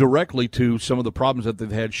leads directly to some of the problems that they've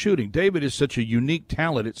had shooting. David is such a unique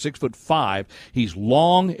talent at 6'5". He's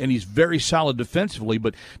long and he's very solid defensively,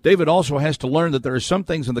 but David also has to learn that there are some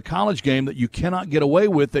things in the college game that you cannot get away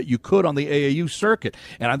with that you could on the AAU circuit.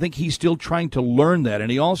 And I think he's still trying to learn that. And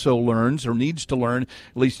he also learns, or needs to learn,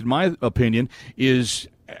 at least in my opinion, is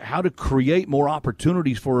how to create more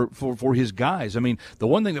opportunities for his guys. I mean, the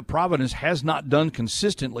one thing that Providence has not done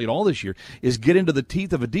consistently at all this year is get into the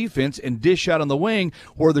teeth of a defense and dish out on the wing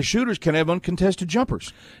where the shooters can have uncontested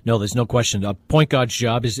jumpers. No, there's no question. A point guard's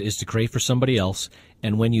job is to create for somebody else,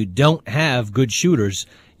 and when you don't have good shooters,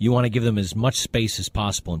 you want to give them as much space as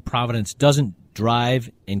possible, and Providence doesn't drive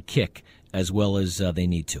and kick as well as they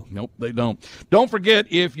need to. Nope, they don't. Don't forget,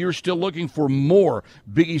 if you're still looking for more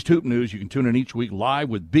Big East Hoop news, you can tune in each week live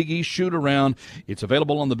with Big East Shoot Around. It's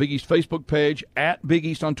available on the Big East Facebook page, at Big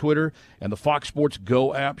East on Twitter, and the Fox Sports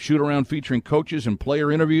Go app. Shoot Around featuring coaches and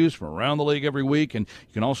player interviews from around the league every week. And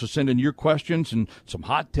you can also send in your questions and some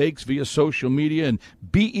hot takes via social media. And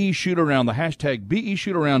BE Shoot Around, the hashtag BE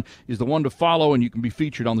Shoot Around is the one to follow, and you can be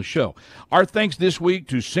featured on the show. Our thanks this week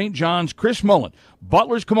to St. John's Chris Mullen,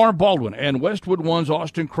 Butler's Kamar Baldwin, and Westwood One's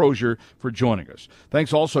Austin Crozier for joining us.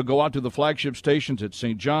 Thanks also go out to the flagship stations at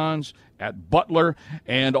St. John's, at Butler,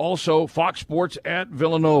 and also Fox Sports at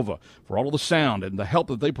Villanova for all of the sound and the help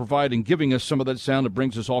that they provide in giving us some of that sound that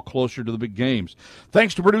brings us all closer to the big games.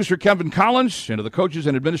 Thanks to producer Kevin Collins and to the coaches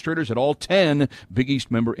and administrators at all 10 Big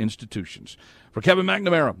East member institutions. For Kevin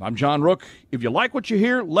McNamara, I'm John Rook. If you like what you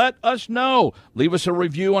hear, let us know. Leave us a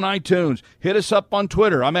review on iTunes. Hit us up on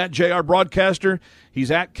Twitter. I'm at JR Broadcaster.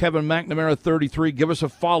 He's at Kevin McNamara 33. Give us a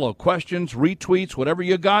follow. Questions, retweets, whatever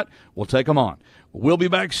you got, we'll take them on. We'll be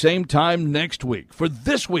back same time next week for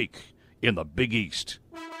This Week in the Big East.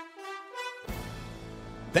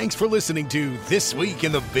 Thanks for listening to This Week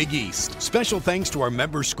in the Big East. Special thanks to our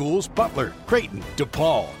member schools, Butler, Creighton,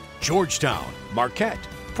 DePaul, Georgetown, Marquette,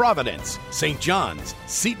 Providence, St. John's,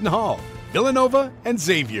 Seton Hall, Villanova, and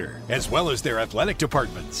Xavier, as well as their athletic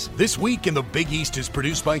departments. This Week in the Big East is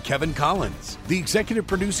produced by Kevin Collins. The executive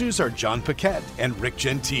producers are John Paquette and Rick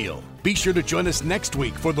Gentile. Be sure to join us next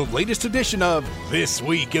week for the latest edition of This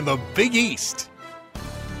Week in the Big East.